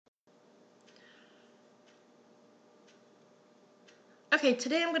Okay,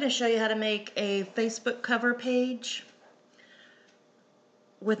 today I'm going to show you how to make a Facebook cover page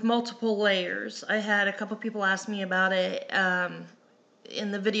with multiple layers. I had a couple people ask me about it.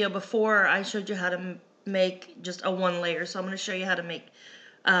 In the video before, I showed you how to make just a one layer, so I'm going to show you how to make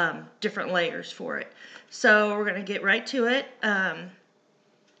different layers for it. So we're going to get right to it.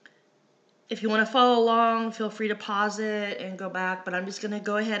 If you want to follow along, feel free to pause it and go back, but I'm just going to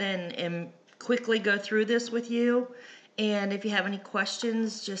go ahead and quickly go through this with you. And if you have any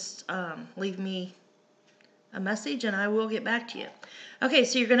questions, just leave me a message and I will get back to you. Okay,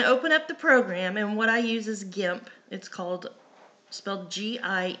 so you're going to open up the program, and what I use is Gimp. It's spelled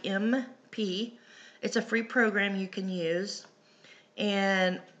G-I-M-P. It's a free program you can use,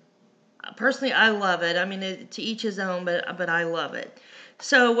 and personally I love it. I mean, to each his own, but I love it.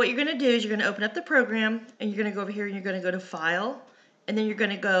 So what you're going to do is you're going to open up the program, and you're going to go over here and you're going to go to File, and then you're going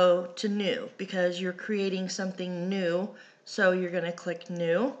to go to New because you're creating something new. So you're going to click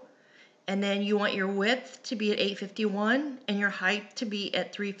New, and then you want your width to be at 851 and your height to be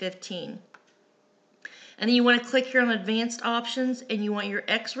at 315. And then you want to click here on Advanced Options, and you want your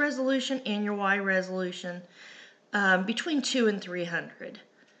X resolution and your Y resolution between 2 and 300.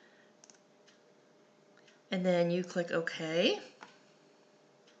 And then you click OK.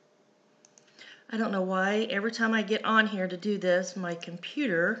 I don't know why every time I get on here to do this, my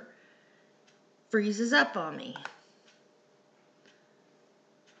computer freezes up on me.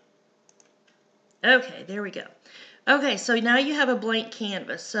 Okay, there we go. Okay, so now you have a blank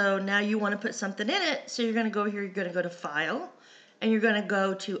canvas. So now you want to put something in it. So you're going to go here, you're going to go to File, and you're going to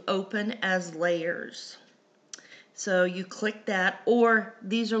go to Open as Layers. So you click that, or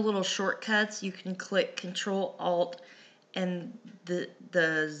these are little shortcuts. You can click Control Alt and the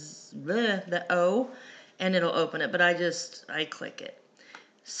O, and it'll open it, but I click it.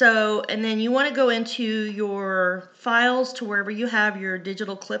 So, and then you want to go into your files to wherever you have your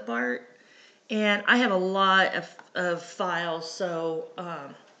digital clip art. And I have a lot of files, so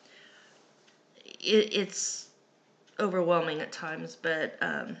it's overwhelming at times. But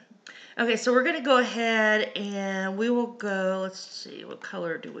okay, so we're going to go ahead and we will go, let's see, what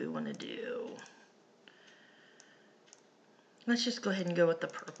color do we want to do? Let's just go ahead and go with the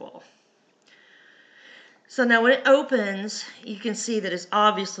purple. So now when it opens, you can see that it's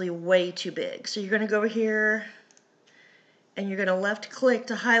obviously way too big. So you're going to go over here, and you're going to left click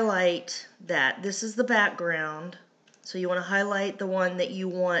to highlight that. This is the background. So you want to highlight the one that you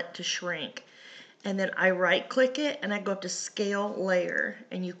want to shrink. And then I right click it and I go up to Scale Layer,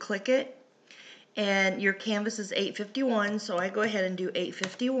 and you click it, and your canvas is 851, so I go ahead and do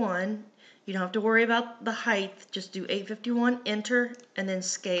 851. You don't have to worry about the height, just do 851, enter, and then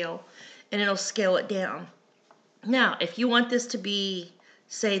scale, and it'll scale it down. Now if you want this to be,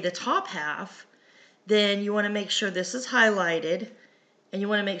 say, the top half, then you want to make sure this is highlighted, and you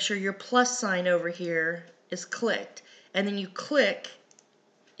want to make sure your plus sign over here is clicked, and then you click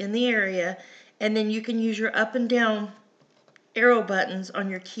in the area, and then you can use your up and down arrow buttons on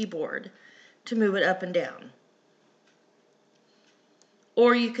your keyboard to move it up and down.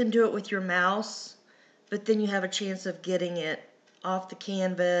 Or you can do it with your mouse, but then you have a chance of getting it off the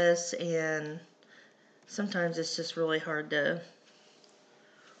canvas, and sometimes it's just really hard to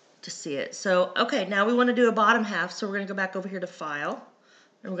see it. So, okay, now we want to do a bottom half, so we're going to go back over here to File,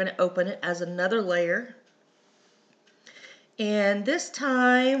 and we're going to open it as another layer. And this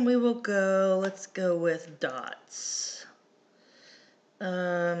time we will go, let's go with dots.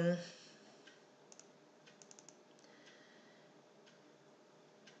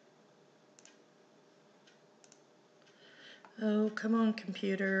 Oh, come on,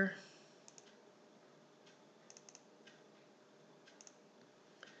 computer.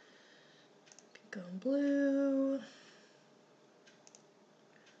 Pink on blue.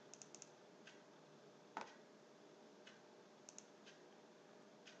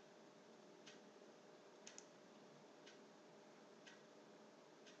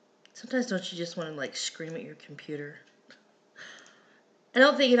 Sometimes don't you just want to like scream at your computer? I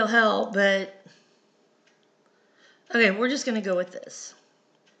don't think it'll help, but okay, we're just going to go with this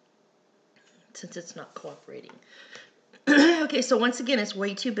since it's not cooperating. Okay, so once again, it's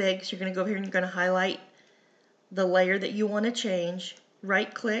way too big, so you're going to go over here and you're going to highlight the layer that you want to change.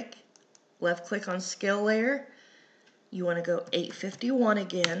 Right click, left click on Scale Layer. You want to go 851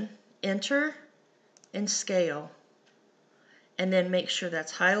 again, enter, and scale. And then make sure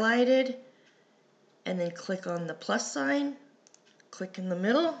that's highlighted, and then click on the plus sign, click in the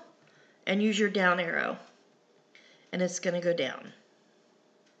middle, and use your down arrow, and it's going to go down.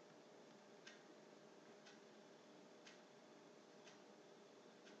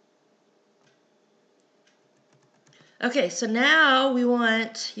 Okay, so now we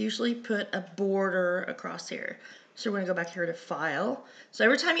want, usually put a border across here. So we're going to go back here to File. So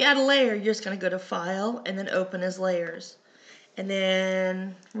every time you add a layer, you're just going to go to File and then Open as Layers. And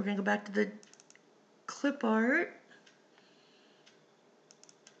then we're going to go back to the clip art.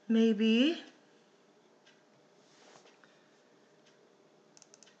 Maybe.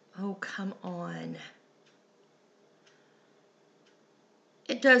 Oh, come on.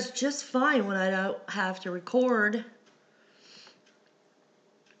 It does just fine when I don't have to record.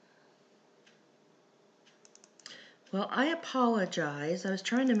 Well, I apologize. I was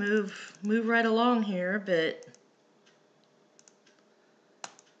trying to move right along here, but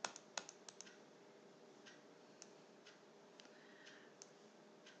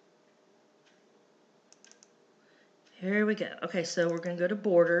here we go. Okay, so we're going to go to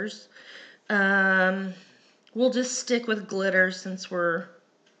borders. We'll just stick with glitter since we're...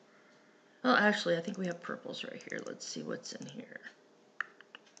 Well, actually, I think we have purples right here. Let's see what's in here.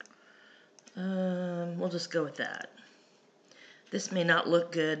 We'll just go with that. This may not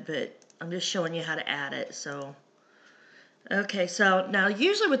look good, but I'm just showing you how to add it. So, okay, so now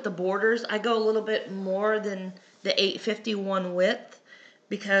usually with the borders, I go a little bit more than the 851 width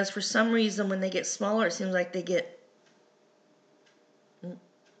because for some reason when they get smaller, it seems like they get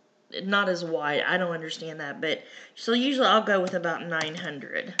not as wide. I don't understand that, but so usually I'll go with about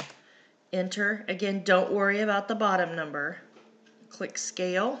 900. Enter. Again, don't worry about the bottom number. Click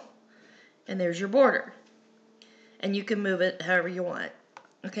Scale, and there's your border. And you can move it however you want.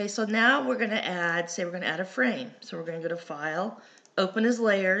 Okay, so now we're going to add, say we're going to add a frame. So we're going to go to File, Open as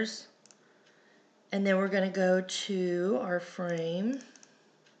Layers, and then we're going to go to our frame.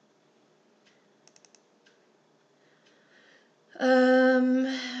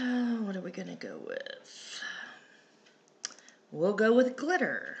 What are we going to go with? We'll go with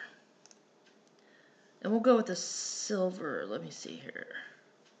glitter. And we'll go with the silver. Let me see here.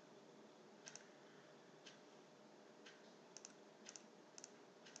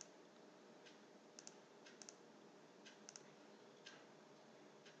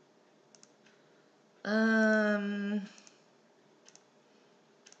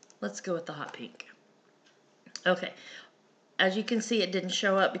 Let's go with the hot pink. Okay. As you can see, it didn't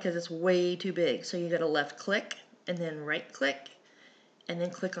show up because it's way too big. So you got to left click and then right click and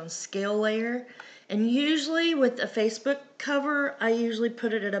then click on scale layer. And usually with a Facebook cover, I usually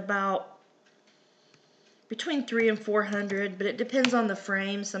put it at about between 300 and 400, but it depends on the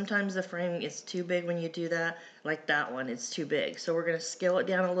frame. Sometimes the frame is too big when you do that. Like that one, it's too big. So we're going to scale it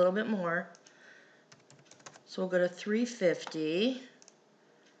down a little bit more. So we'll go to 350.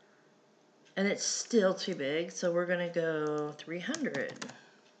 And it's still too big, so we're going to go 300.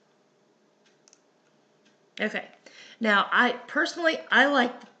 Okay. Now, I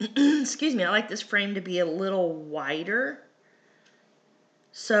like, excuse me, I like this frame to be a little wider.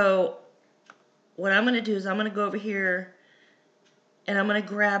 So what I'm going to do is I'm going to go over here and I'm going to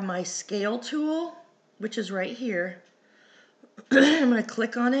grab my scale tool, which is right here. I'm going to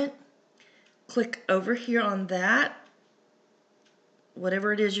click on it, click over here on that,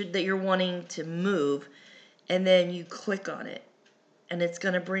 whatever it is that you're wanting to move, and then you click on it. And it's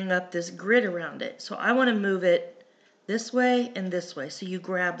going to bring up this grid around it. So I want to move it this way and this way. So you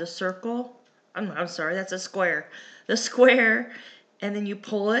grab the circle. I'm sorry, that's a square. The square, and then you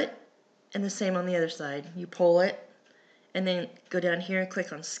pull it, and the same on the other side. You pull it, and then go down here and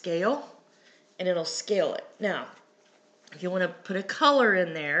click on Scale, and it'll scale it. Now, if you want to put a color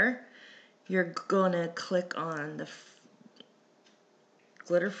in there, you're going to click on the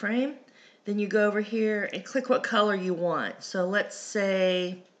glitter frame. Then you go over here and click what color you want. So let's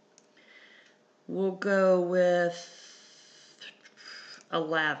say we'll go with a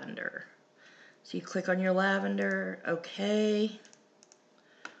lavender. So you click on your lavender, okay,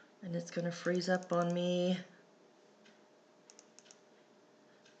 and it's going to freeze up on me.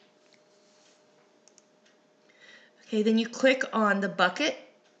 Okay, then you click on the bucket.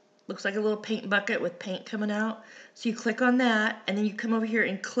 Looks like a little paint bucket with paint coming out. So you click on that, and then you come over here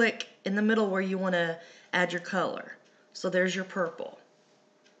and click in the middle where you want to add your color. So there's your purple.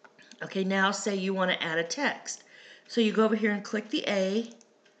 Okay, now say you want to add a text. So you go over here and click the A,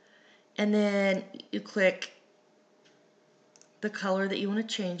 and then you click the color that you want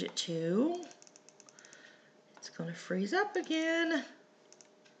to change it to. It's going to freeze up again.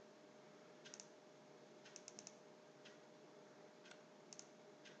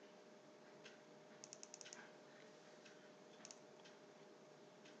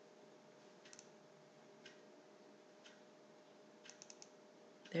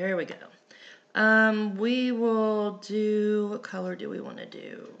 There we go. We will do, what color do we want to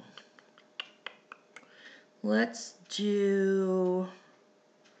do? Let's do,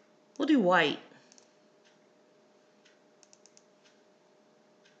 we'll do white.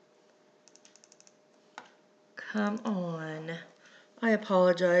 Come on. I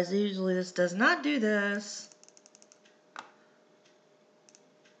apologize. Usually this does not do this.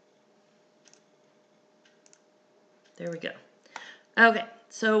 There we go. Okay,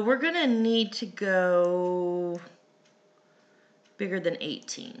 so we're going to need to go bigger than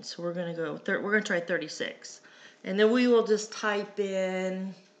 18. So we're going to go, we're going to try 36. And then we will just type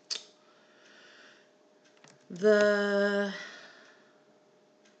in the,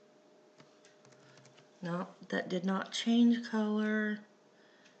 no, that did not change color.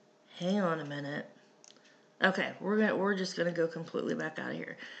 Hang on a minute. Okay, we're just gonna go completely back out of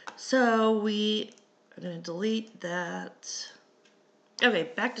here. So we are gonna delete that.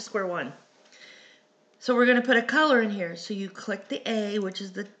 Okay, back to square one. So we're gonna put a color in here. So you click the A, which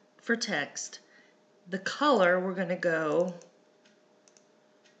is the for text. The color, we're gonna go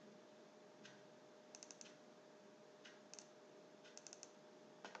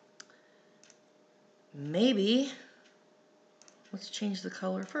maybe, let's change the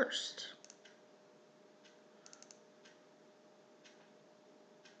color first.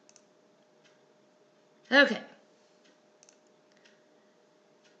 Okay.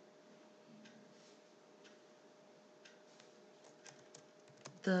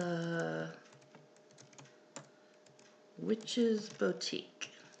 The Witch's Boutique.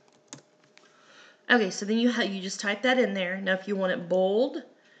 Okay, so then you just type that in there. Now if you want it bold,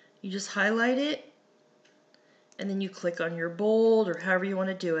 you just highlight it, and then you click on your bold or however you want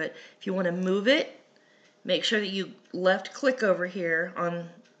to do it. If you want to move it, make sure that you left click over here on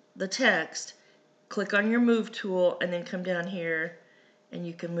the text, click on your move tool, and then come down here and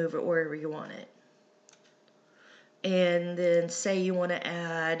you can move it wherever you want it. And then say you want to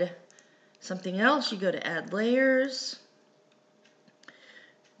add something else, you go to add layers.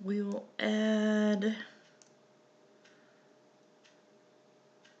 We will add,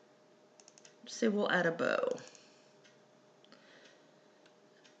 say we'll add a bow.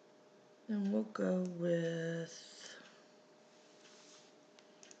 And we'll go with,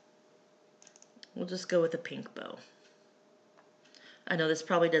 we'll just go with a pink bow. I know this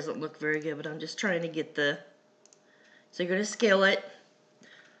probably doesn't look very good, but I'm just trying to get the, so you're going to scale it.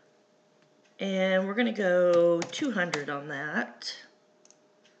 And we're going to go 200 on that.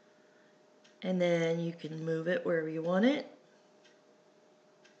 And then you can move it wherever you want it.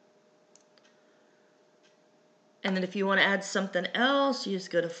 And then if you want to add something else, you just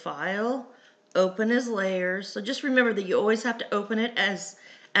go to File, Open as Layers. So just remember that you always have to open it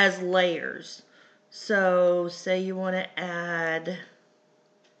as layers. So say you want to add,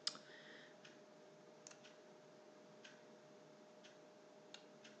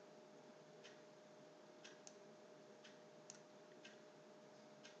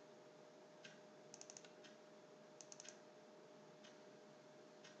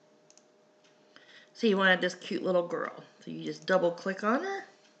 so you want to add this cute little girl. So you just double click on her.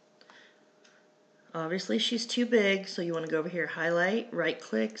 Obviously she's too big, so you want to go over here, highlight, right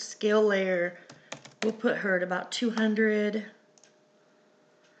click, scale layer. We'll put her at about 200.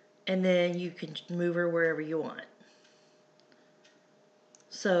 And then you can move her wherever you want.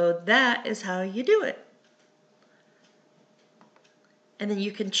 So that is how you do it. And then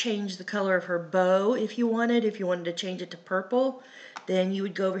you can change the color of her bow if you wanted. If you wanted to change it to purple, then you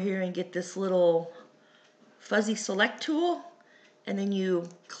would go over here and get this little fuzzy select tool, and then you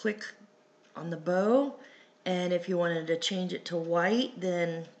click on the bow. And if you wanted to change it to white,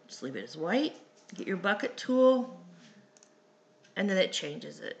 then just leave it as white. Get your bucket tool, and then it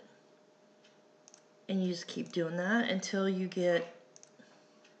changes it. And you just keep doing that until you get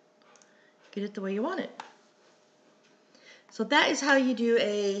it the way you want it. So that is how you do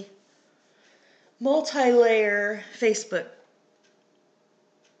a multi-layer Facebook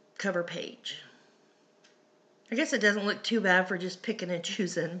cover page. I guess it doesn't look too bad for just picking and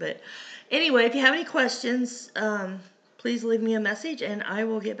choosing, but anyway, if you have any questions, please leave me a message and I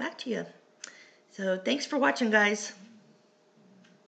will get back to you. So thanks for watching, guys.